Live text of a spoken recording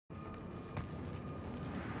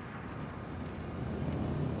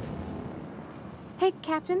Hey,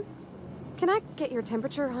 Captain. Can I get your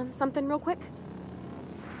temperature on something real quick?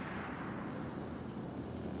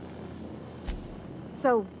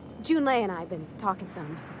 So, Junlei and I have been talking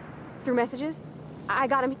some. Through messages. I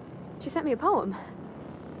got him. She sent me a poem.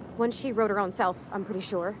 One she wrote her own self, I'm pretty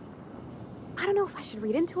sure. I don't know if I should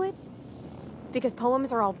read into it. Because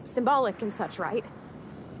poems are all symbolic and such, right?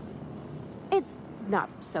 It's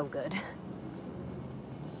not so good.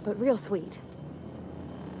 But real sweet.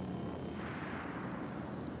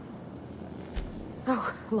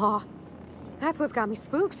 Oh, law. That's what's got me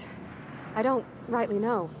spooked. I don't rightly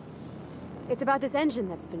know. It's about this engine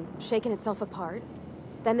that's been shaking itself apart.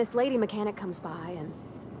 Then this lady mechanic comes by and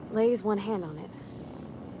lays one hand on it.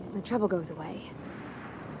 The trouble goes away.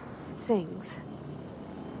 It sings.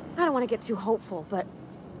 I don't want to get too hopeful, but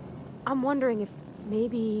I'm wondering if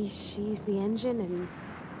maybe she's the engine and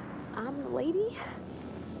I'm the lady?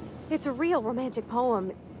 It's a real romantic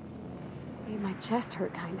poem. It made my chest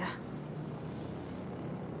hurt, kinda.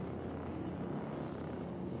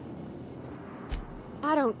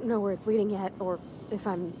 I don't know where it's leading yet, or if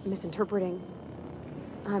I'm misinterpreting.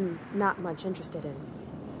 I'm not much interested in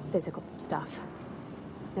physical stuff.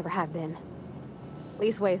 Never have been.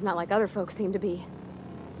 Leastways, not like other folks seem to be.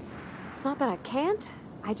 It's not that I can't,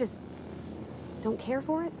 I just don't care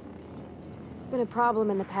for it. It's been a problem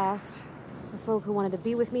in the past. The folk who wanted to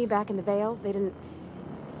be with me back in the Vale,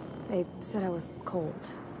 they said I was cold.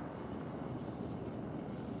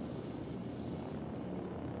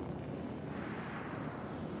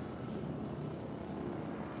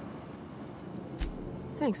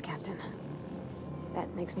 Thanks, Captain.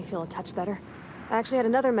 That makes me feel a touch better. I actually had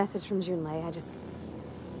another message from Junlei. I just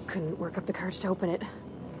couldn't work up the courage to open it.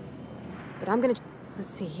 But I'm gonna...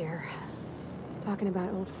 Let's see here. Talking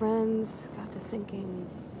about old friends, got to thinking...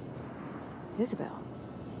 Isabel?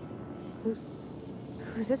 Who's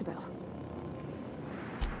Isabel?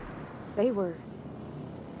 They were...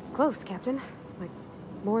 close, Captain. Like,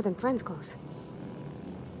 more than friends close.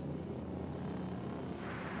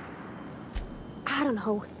 I don't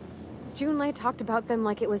know. Junlei talked about them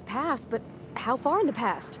like it was past, but how far in the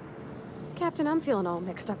past? Captain, I'm feeling all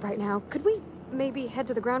mixed up right now. Could we maybe head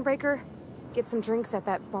to the Groundbreaker? Get some drinks at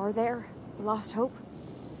that bar there? The Lost Hope?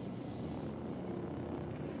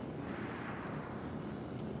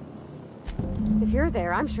 If you're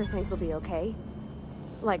there, I'm sure things will be okay.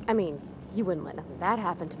 Like, I mean, you wouldn't let nothing bad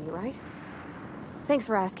happen to me, right? Thanks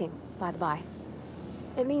for asking, by the by.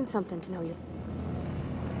 It means something to know you.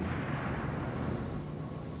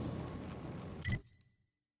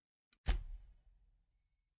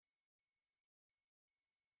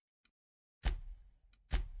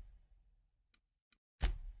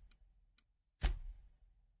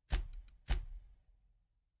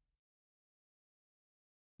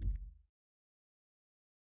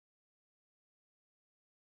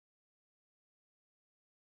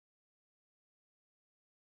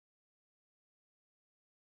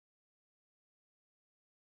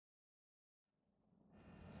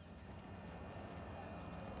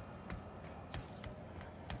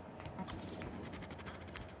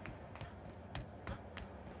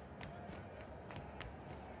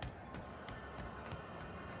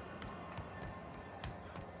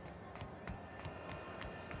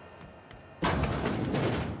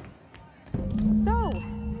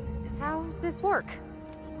 How's this work?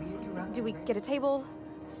 Do we get a table?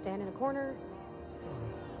 Stand in a corner?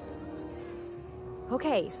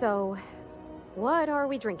 Okay, so... what are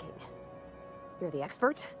we drinking? You're the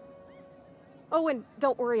expert? Oh, and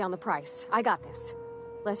don't worry on the price. I got this.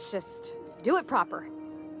 Let's just do it proper.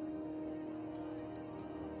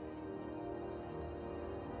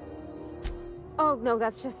 Oh, no,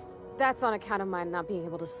 that's on account of my not being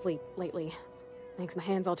able to sleep lately. Makes my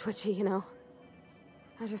hands all twitchy, you know?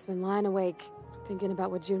 I've just been lying awake, thinking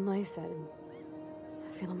about what Junlei said, and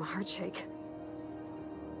feeling my heart shake.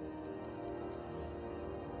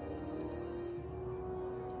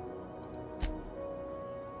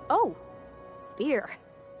 Oh, beer.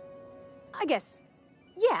 I guess,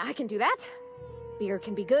 yeah, I can do that. Beer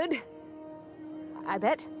can be good. I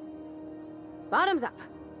bet. Bottoms up.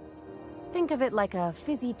 Think of it like a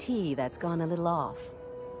fizzy tea that's gone a little off.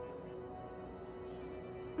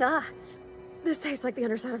 Ah. This tastes like the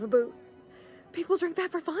underside of a boot. People drink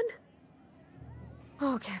that for fun?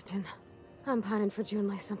 Oh, Captain. I'm pining for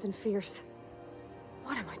Junlei something fierce.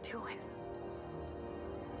 What am I doing?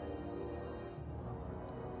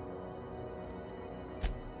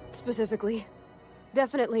 Specifically.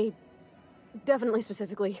 Definitely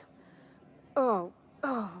specifically. Oh,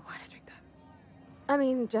 why'd I drink that? I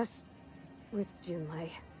mean, just with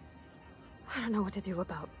Junlei. I don't know what to do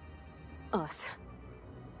about us.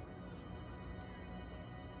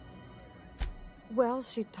 Well,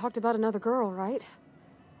 she talked about another girl, right?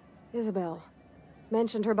 Isabel.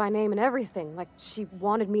 Mentioned her by name and everything, like she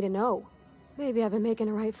wanted me to know. Maybe I've been making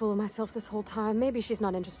a right fool of myself this whole time. Maybe she's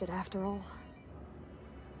not interested after all.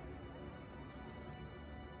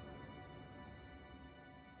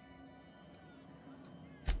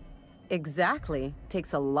 Exactly.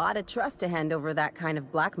 Takes a lot of trust to hand over that kind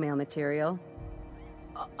of blackmail material.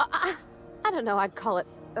 I don't know, I'd call it,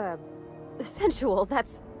 sensual.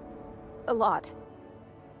 That's a lot.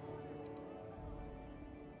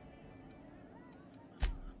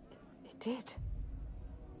 It did.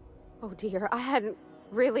 Oh dear, I hadn't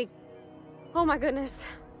really... Oh my goodness.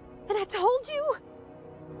 And I told you?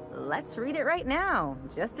 Let's read it right now,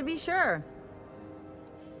 just to be sure.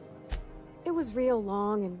 It was real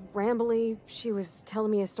long and rambly. She was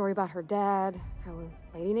telling me a story about her dad, how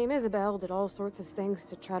a lady named Isabel did all sorts of things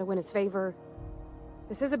to try to win his favor.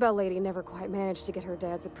 This Isabel lady never quite managed to get her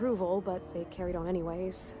dad's approval, but they carried on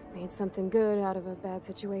anyways. Made something good out of a bad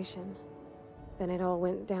situation. Then it all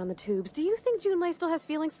went down the tubes. Do you think Junlei still has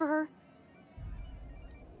feelings for her?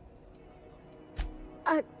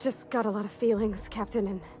 I just got a lot of feelings, Captain,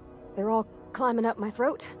 and they're all climbing up my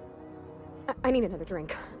throat. I need another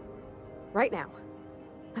drink. Right now.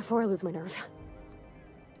 Before I lose my nerve.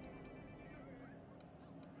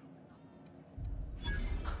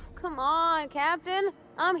 Come on, Captain.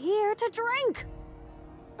 I'm here to drink!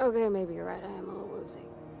 Okay, maybe you're right. I am a little woozy.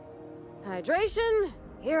 Hydration,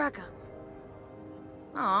 here I come.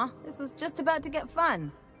 Aw, this was just about to get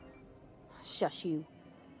fun. Shush you.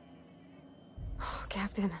 Oh,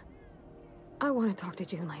 Captain, I want to talk to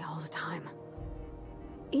Junlei all the time.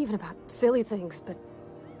 Even about silly things, but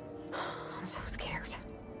I'm so scared.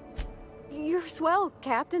 You're swell,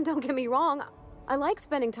 Captain, don't get me wrong. I like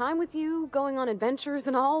spending time with you, going on adventures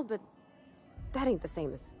and all, but that ain't the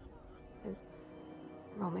same as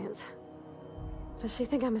romance. Does she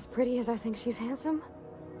think I'm as pretty as I think she's handsome?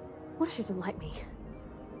 What if she doesn't like me?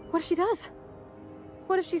 What if she does?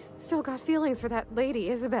 What if she's still got feelings for that lady,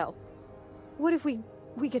 Isabel? What if we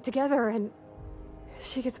get together and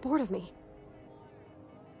she gets bored of me?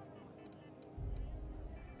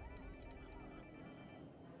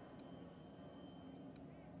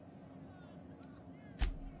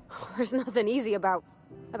 There's nothing easy about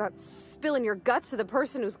spilling your guts to the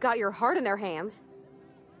person who's got your heart in their hands.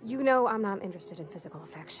 You know I'm not interested in physical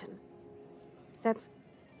affection.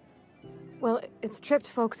 Well, it's tripped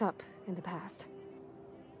folks up in the past.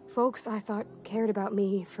 Folks I thought cared about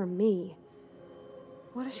me for me.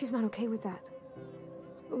 What if she's not okay with that?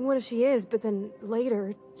 What if she is, but then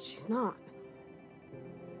later, she's not?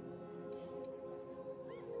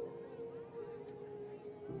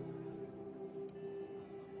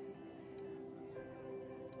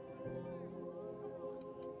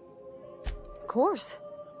 Of course.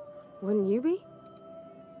 Wouldn't you be?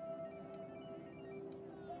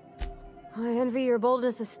 I envy your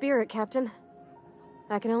boldness of spirit, Captain.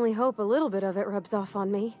 I can only hope a little bit of it rubs off on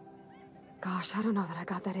me. Gosh, I don't know that I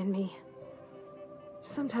got that in me.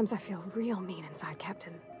 Sometimes I feel real mean inside,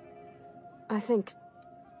 Captain. I think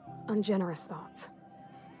ungenerous thoughts.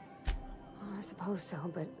 Well, I suppose so,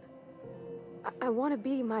 but I want to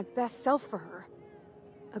be my best self for her.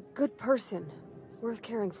 A good person, worth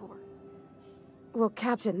caring for. Well,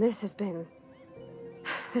 Captain, this has been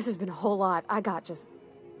a whole lot. I got just...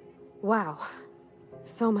 Wow.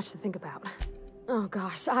 So much to think about. Oh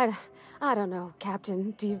gosh, I don't know,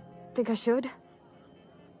 Captain. Do you think I should?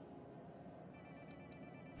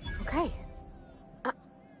 Okay.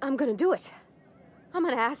 I'm gonna do it. I'm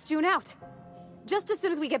gonna ask June out. Just as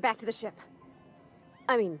soon as we get back to the ship.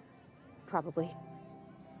 I mean, probably.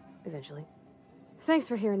 Eventually. Thanks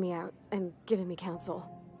for hearing me out and giving me counsel.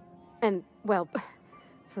 And, well,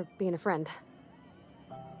 for being a friend.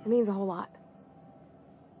 It means a whole lot.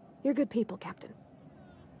 You're good people, Captain.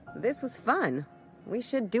 This was fun. We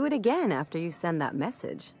should do it again after you send that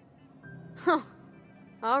message. Huh.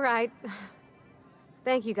 All right.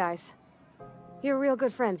 Thank you, guys. You're real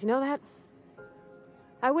good friends, you know that?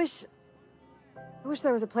 I wish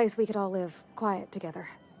there was a place we could all live quiet together.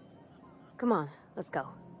 Come on, let's go.